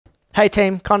Hey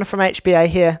team, Connor from HBA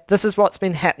here. This is what's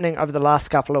been happening over the last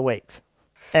couple of weeks.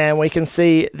 And we can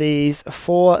see these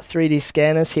 4 3D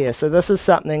scanners here. So this is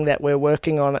something that we're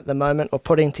working on at the moment, or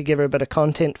putting together a bit of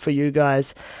content for you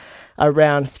guys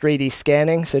around 3D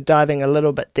scanning. So diving a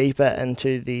little bit deeper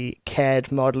into the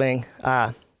CAD modeling,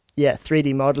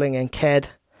 3D modeling and CAD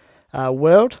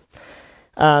world.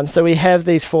 So we have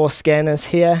these 4 scanners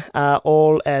here,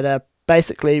 all at a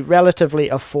basically relatively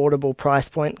affordable price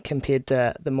point compared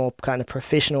to the more kind of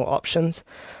professional options.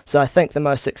 So I think the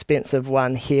most expensive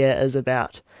one here is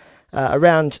about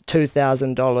around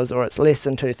 $2,000, or it's less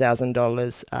than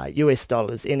 $2,000 US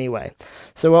dollars anyway.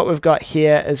 So what we've got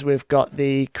here is we've got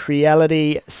the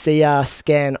Creality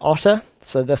CR-Scan Otter.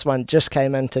 So this one just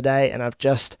came in today, and I've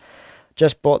just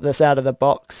bought this out of the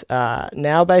box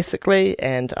now basically,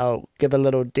 and I'll give a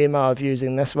little demo of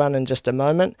using this one in just a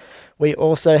moment. We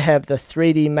also have the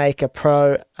 3D Maker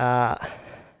Pro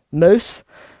Moose,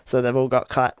 so they've all got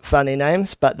quite funny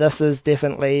names, but this is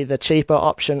definitely the cheaper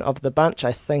option of the bunch.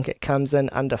 I think it comes in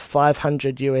under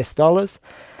 500 US dollars.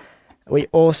 We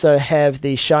also have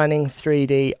the Shining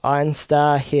 3D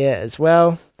Einstar here as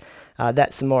well.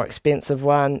 That's the more expensive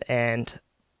one, and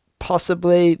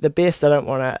possibly the best. I don't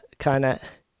want to kind of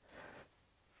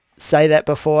say that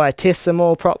before I test them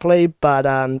all properly,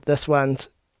 but this one's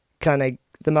kind of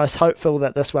the most hopeful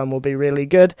that this one will be really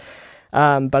good,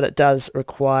 but it does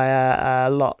require a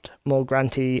lot more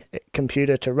grunty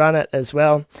computer to run it as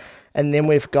well. And then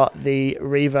we've got the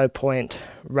Revopoint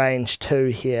RANGE 2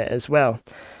 here as well.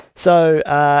 So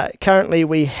currently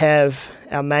we have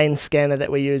our main scanner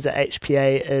that we use at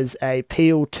HPA is a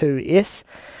Peel 2S.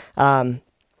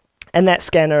 And that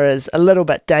scanner is a little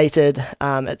bit dated.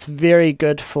 It's very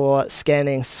good for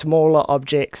scanning smaller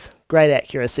objects, great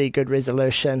accuracy, good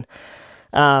resolution,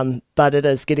 but it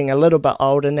is getting a little bit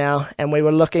older now, and we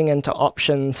were looking into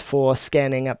options for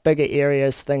scanning up bigger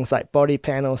areas, things like body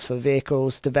panels for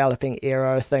vehicles, developing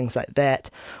aero, things like that,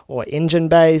 or engine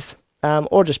bays,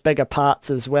 or just bigger parts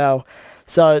as well.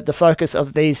 So the focus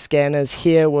of these scanners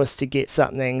here was to get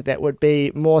something that would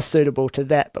be more suitable to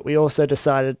that, but we also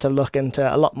decided to look into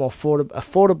a lot more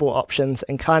affordable options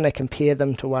and kind of compare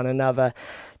them to one another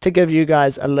to give you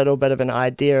guys a little bit of an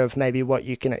idea of maybe what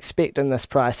you can expect in this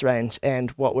price range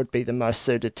and what would be the most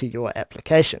suited to your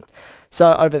application.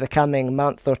 So over the coming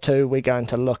month or two, we're going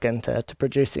to look into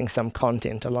producing some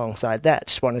content alongside that.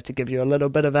 Just wanted to give you a little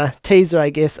bit of a teaser, I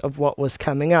guess, of what was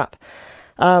coming up.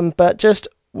 But just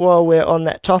while we're on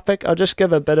that topic, I'll just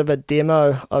give a bit of a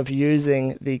demo of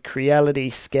using the Creality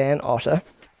CR-Scan Otter.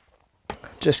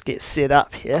 Just get set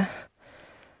up here.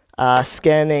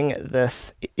 Scanning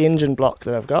this engine block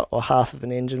that I've got, or half of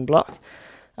an engine block.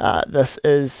 This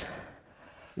is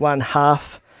one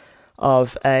half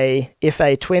of a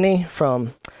FA20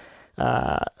 from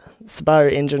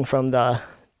Subaru engine from the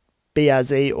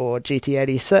BRZ or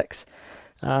GT86.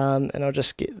 And I'll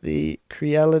just get the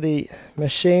Creality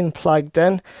machine plugged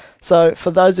in. So for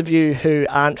those of you who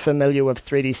aren't familiar with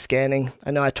 3D scanning,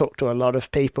 I know I talk to a lot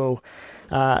of people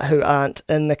who aren't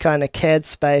in the kind of CAD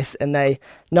space, and they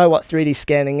know what 3D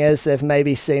scanning is. They've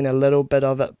maybe seen a little bit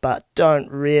of it, but don't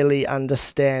really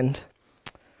understand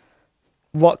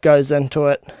what goes into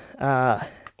it,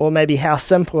 or maybe how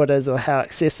simple it is or how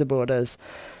accessible it is.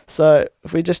 So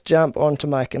if we just jump onto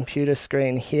my computer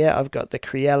screen here, I've got the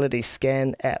Creality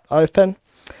Scan app open,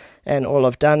 and all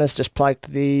I've done is just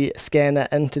plugged the scanner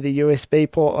into the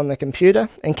USB port on the computer.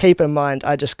 And keep in mind,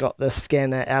 I just got this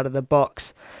scanner out of the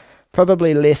box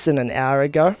probably less than an hour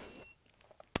ago.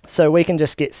 So we can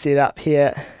just get set up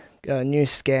here, go new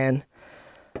scan.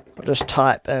 I'll just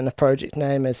type in a project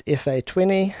name as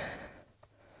FA20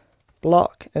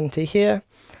 block into here,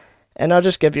 and I'll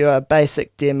just give you a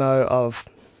basic demo of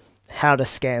how to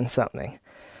scan something.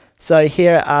 So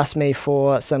here it asks me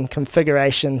for some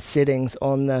configuration settings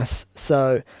on this.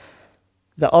 So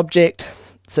the object,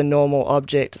 it's a normal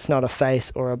object, it's not a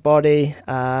face or a body.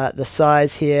 The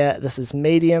size here, this is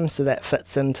medium, so that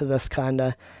fits into this kind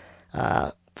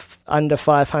of under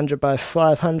 500 by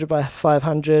 500 by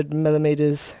 500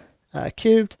 millimeters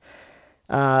cubed.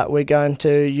 We're going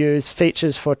to use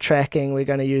features for tracking. We're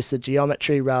going to use the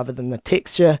geometry rather than the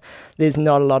texture. There's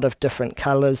not a lot of different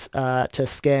colors to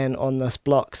scan on this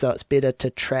block, so it's better to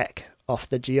track off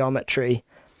the geometry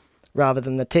rather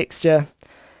than the texture.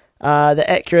 The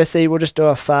accuracy, we'll just do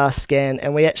a fast scan,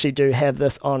 and we actually do have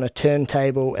this on a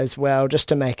turntable as well, just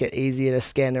to make it easier to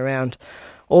scan around.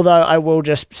 Although I will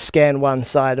just scan one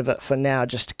side of it for now,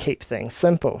 just to keep things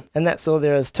simple. And that's all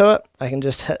there is to it. I can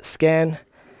just hit scan,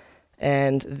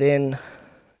 and then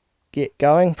get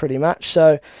going pretty much.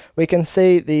 So we can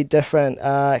see the different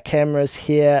cameras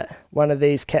here. One of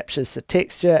these captures the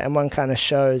texture and one kind of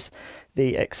shows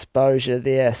the exposure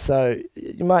there. So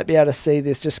you might be able to see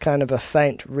there's just kind of a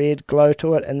faint red glow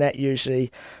to it, and that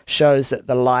usually shows that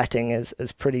the lighting is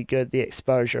pretty good, the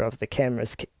exposure of the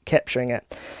cameras capturing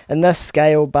it. And this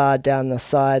scale bar down the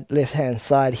side, left hand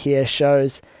side here,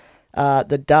 shows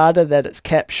the data that it's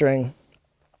capturing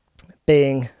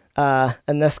being,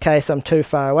 in this case I'm too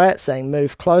far away, it's saying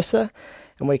move closer,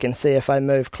 and we can see if I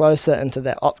move closer into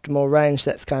that optimal range,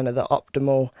 that's kind of the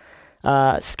optimal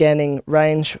scanning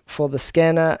range for the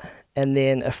scanner. And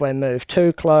then if we move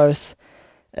too close,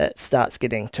 it starts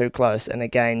getting too close, and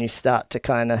again you start to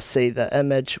kind of see the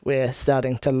image, we're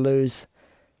starting to lose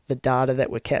the data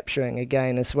that we're capturing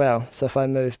again as well. So if I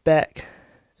move back,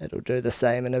 it'll do the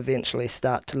same and eventually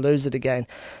start to lose it again.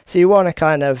 So you want to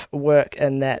kind of work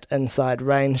in that inside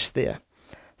range there.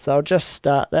 So I'll just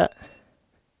start that,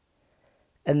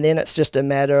 and then it's just a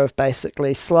matter of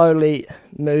basically slowly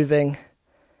moving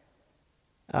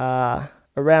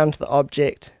around the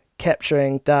object,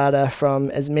 capturing data from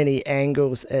as many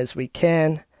angles as we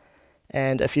can.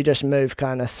 And if you just move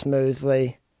kind of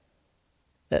smoothly,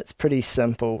 it's pretty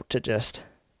simple to just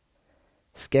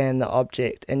scan the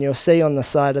object. And you'll see on the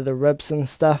side of the ribs and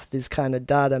stuff there's kind of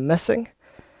data missing.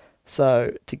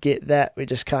 So to get that, we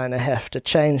just kind of have to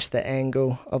change the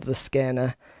angle of the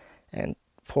scanner and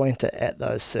point it at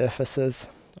those surfaces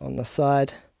on the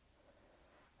side.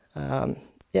 Yeah,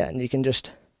 and you can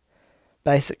just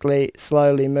basically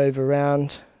slowly move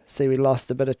around. See, we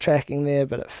lost a bit of tracking there,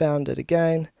 but it found it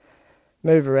again.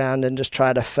 Move around and just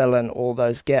try to fill in all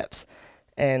those gaps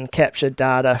and capture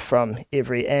data from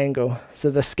every angle. So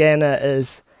the scanner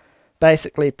is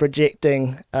basically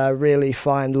projecting a really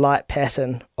fine light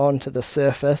pattern onto the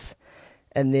surface,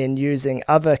 and then using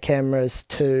other cameras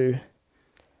to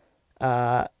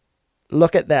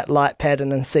look at that light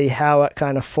pattern and see how it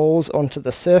kind of falls onto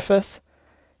the surface.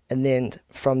 And then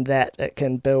from that it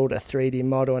can build a 3D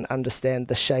model and understand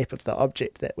the shape of the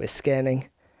object that we're scanning.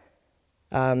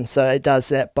 So it does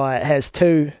that by, it has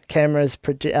two cameras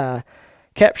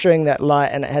capturing that light,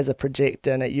 and it has a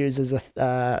projector, and it uses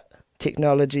a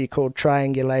technology called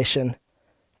triangulation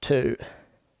to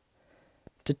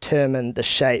determine the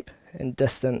shape and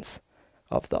distance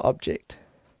of the object.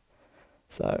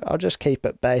 So I'll just keep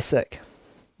it basic.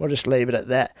 We'll just leave it at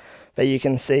that. But you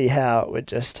can see how it would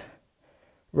just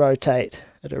rotate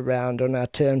it around on our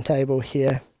turntable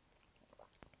here,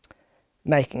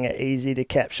 making it easy to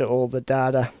capture all the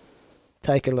data.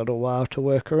 Take a little while to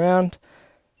work around,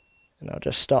 and I'll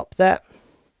just stop that.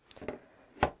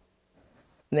 And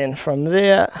then from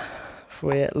there, if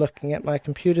we're looking at my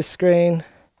computer screen,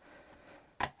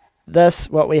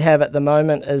 what we have at the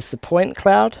moment is the point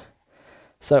cloud.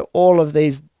 So all of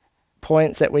these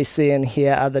points that we see in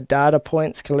here are the data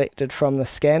points collected from the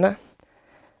scanner.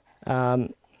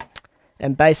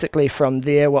 And basically from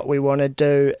there what we want to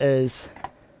do is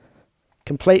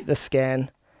complete the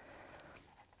scan,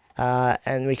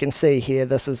 and we can see here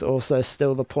this is also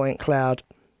still the point cloud,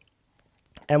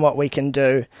 and what we can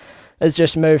do is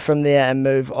just move from there and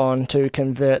move on to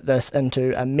convert this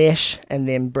into a mesh, and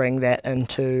then bring that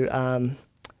into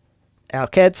our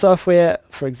CAD software,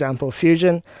 for example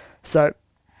Fusion. So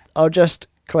I'll just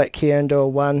click here and do a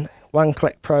one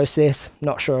click process.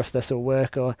 Not sure if this will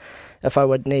work, or if I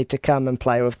would need to come and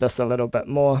play with this a little bit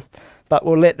more, but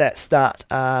we'll let that start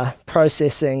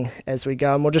processing as we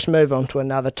go, and we'll just move on to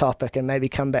another topic and maybe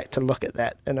come back to look at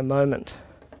that in a moment.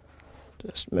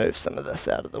 Just move some of this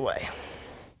out of the way.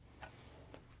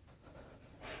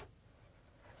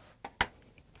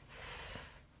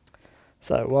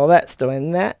 So while that's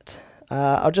doing that,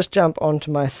 I'll just jump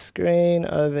onto my screen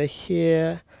over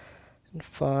here and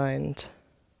find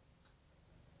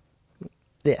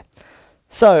there.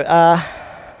 So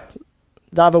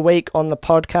the other week on the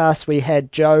podcast we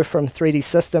had Joe from 3D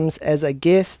Systems as a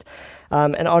guest,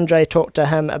 and Andre talked to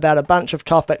him about a bunch of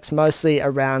topics, mostly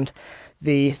around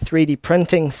the 3D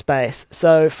printing space.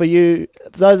 So for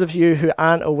those of you who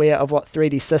aren't aware of what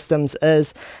 3D Systems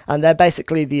is, they're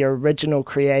basically the original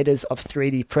creators of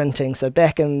 3D printing. So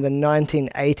back in the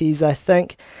 1980s, I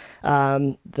think,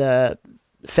 the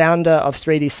founder of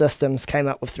 3D Systems came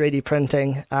up with 3D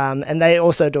printing, and they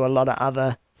also do a lot of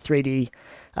other 3D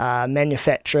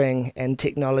manufacturing and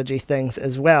technology things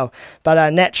as well.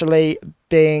 But naturally,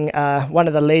 being one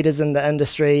of the leaders in the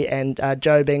industry, and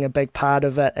Joe being a big part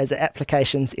of it as an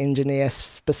applications engineer,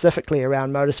 specifically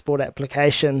around motorsport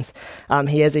applications,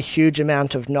 he has a huge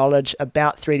amount of knowledge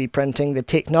about 3D printing, the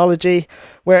technology,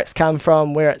 where it's come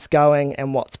from, where it's going,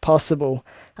 and what's possible.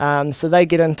 So they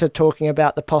get into talking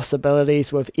about the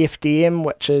possibilities with FDM,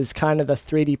 which is kind of the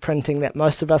 3D printing that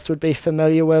most of us would be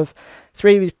familiar with.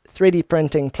 3D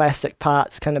printing plastic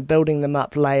parts, kind of building them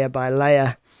up layer by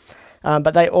layer.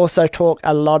 But they also talk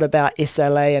a lot about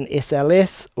SLA and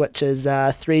SLS, which is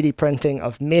 3D printing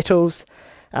of metals,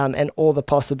 and all the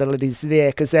possibilities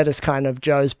there, because that is kind of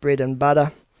Joe's bread and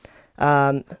butter.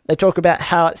 They talk about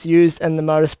how it's used in the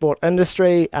motorsport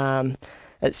industry.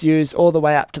 It's used all the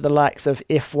way up to the likes of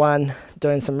F1,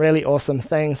 doing some really awesome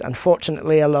things.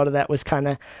 Unfortunately, a lot of that was kind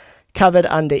of covered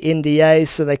under NDAs,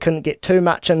 so they couldn't get too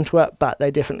much into it, but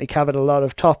they definitely covered a lot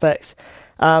of topics.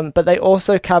 But they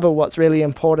also cover what's really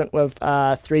important with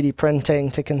 3D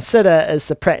printing to consider is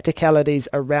the practicalities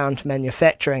around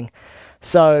manufacturing.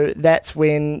 So that's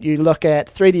when you look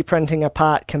at 3D printing a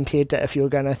part compared to if you're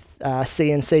going to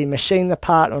CNC machine the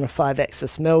part on a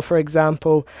 5-axis mill, for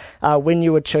example, when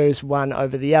you would choose one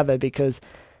over the other, because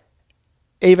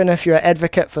even if you're an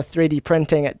advocate for 3D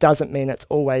printing, it doesn't mean it's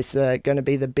always going to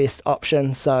be the best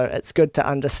option. So it's good to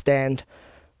understand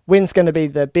when's going to be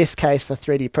the best case for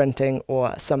 3D printing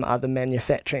or some other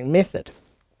manufacturing method.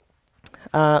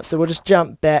 So we'll just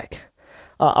jump back.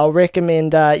 I'll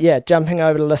recommend jumping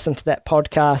over to listen to that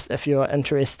podcast if you're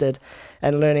interested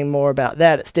in learning more about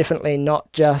that. It's definitely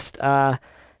not just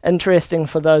interesting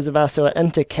for those of us who are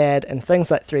into CAD and things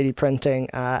like 3D printing.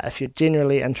 If you're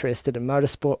generally interested in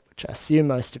motorsport, which I assume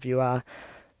most of you are,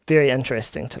 very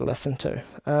interesting to listen to.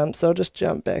 So I'll just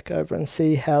jump back over and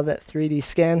see how that 3D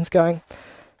scan's going.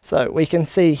 So we can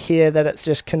see here that it's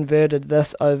just converted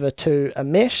this over to a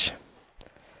mesh.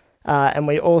 And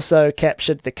we also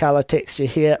captured the color texture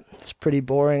here. It's pretty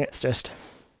boring, it's just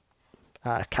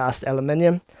cast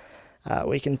aluminium.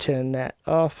 We can turn that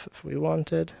off if we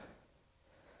wanted.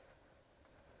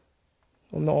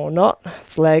 Or not,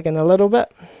 it's lagging a little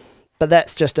bit. But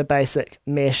that's just a basic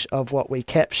mesh of what we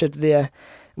captured there.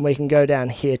 And we can go down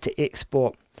here to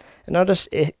export. And I'll just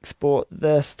export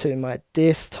this to my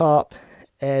desktop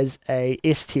as a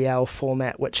STL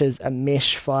format, which is a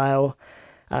mesh file.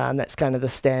 That's kind of the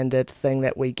standard thing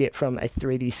that we get from a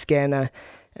 3D scanner,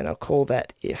 and I'll call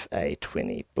that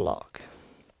FA20 block.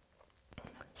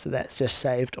 So that's just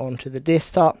saved onto the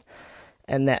desktop,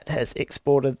 and that has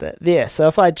exported that there. So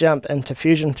if I jump into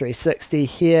Fusion 360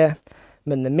 here,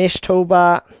 I'm in the mesh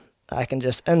toolbar, I can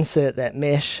just insert that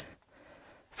mesh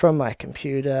from my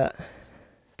computer,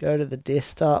 go to the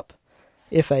desktop,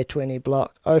 FA20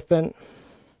 block, open,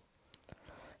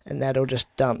 and that'll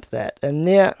just dump that in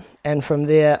there. And from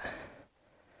there,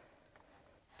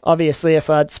 obviously if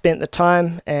I'd spent the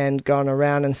time and gone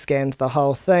around and scanned the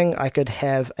whole thing, I could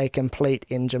have a complete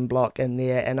engine block in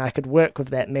there, and I could work with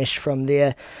that mesh from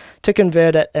there to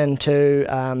convert it into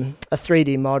a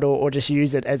 3D model, or just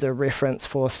use it as a reference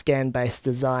for scan-based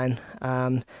design.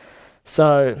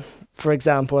 So for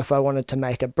example, if I wanted to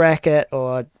make a bracket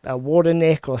or a water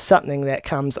neck or something that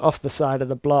comes off the side of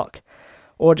the block,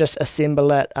 or just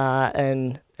assemble it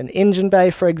in an engine bay,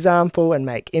 for example, and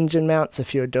make engine mounts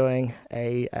if you're doing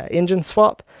a engine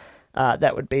swap,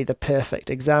 that would be the perfect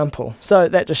example. So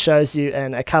that just shows you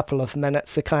in a couple of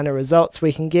minutes the kind of results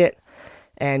we can get,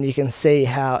 and you can see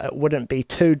how it wouldn't be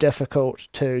too difficult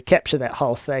to capture that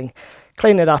whole thing,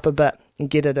 clean it up a bit,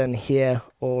 and get it in here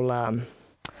all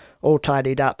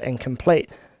tidied up and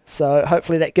complete. So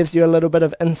hopefully that gives you a little bit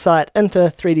of insight into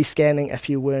 3D scanning if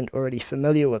you weren't already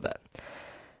familiar with it.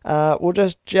 We'll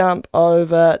just jump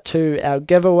over to our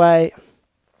giveaway.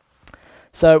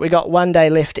 So we got 1 day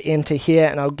left to enter here,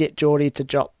 and I'll get Geordie to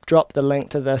drop the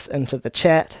link to this into the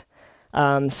chat.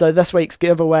 So this week's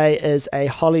giveaway is a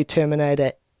Holley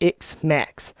Terminator X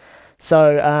Max.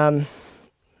 So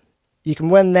you can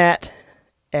win that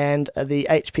and the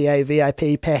HPA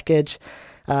VIP package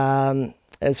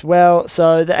as well.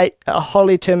 So the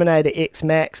Holley Terminator X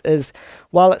Max is,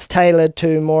 while it's tailored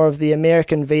to more of the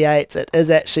American V8s, it is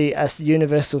actually a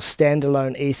universal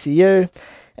standalone ECU,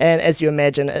 and as you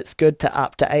imagine, it's good to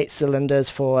up to 8 cylinders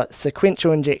for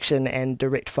sequential injection and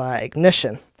direct fire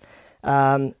ignition.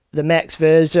 The Max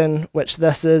version, which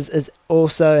this is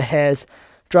also has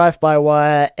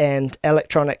drive-by-wire and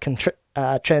electronic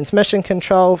transmission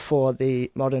control for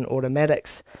the modern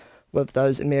automatics with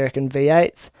those American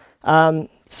V8s.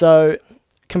 So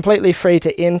completely free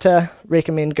to enter.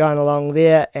 Recommend going along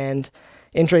there and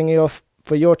entering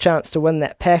for your chance to win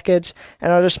that package.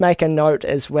 And I'll just make a note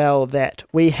as well that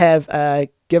we have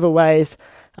giveaways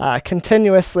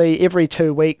continuously. Every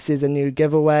 2 weeks is a new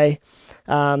giveaway.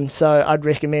 So I'd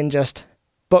recommend just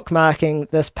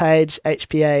bookmarking this page,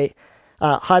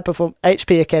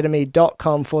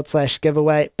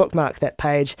 hpacademy.com/giveaway. Bookmark that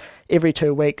page. Every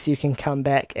 2 weeks you can come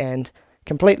back and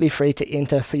completely free to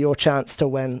enter for your chance to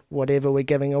win whatever we're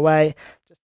giving away.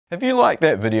 If you like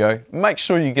that video, make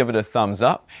sure you give it a thumbs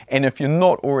up, and if you're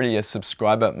not already a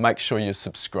subscriber, make sure you're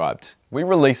subscribed. We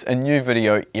release a new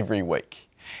video every week.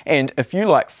 And if you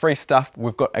like free stuff,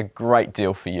 we've got a great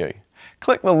deal for you.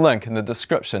 Click the link in the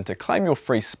description to claim your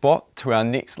free spot to our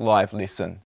next live lesson.